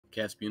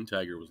Caspian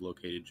tiger was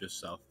located just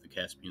south of the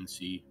Caspian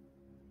Sea,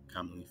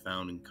 commonly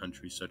found in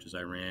countries such as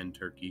Iran,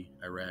 Turkey,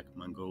 Iraq,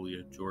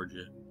 Mongolia,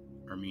 Georgia,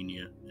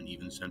 Armenia, and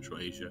even Central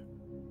Asia.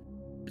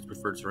 Its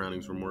preferred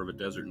surroundings were more of a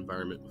desert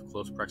environment with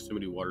close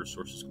proximity water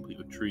sources complete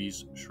with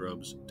trees,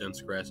 shrubs,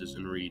 dense grasses,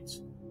 and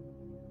reeds.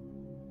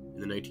 In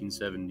the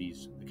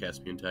 1970s, the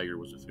Caspian tiger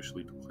was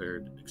officially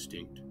declared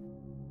extinct.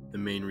 The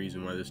main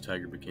reason why this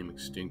tiger became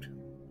extinct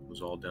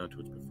was all down to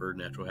its preferred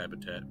natural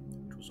habitat,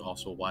 which was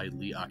also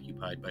widely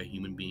occupied by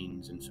human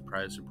beings, and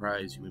surprise,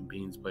 surprise, human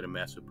beings played a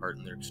massive part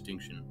in their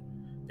extinction.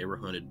 They were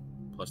hunted,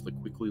 plus they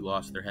quickly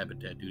lost their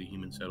habitat due to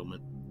human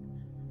settlement.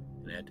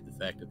 And add to the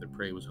fact that their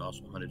prey was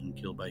also hunted and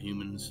killed by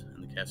humans,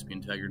 and the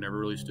Caspian tiger never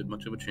really stood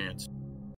much of a chance.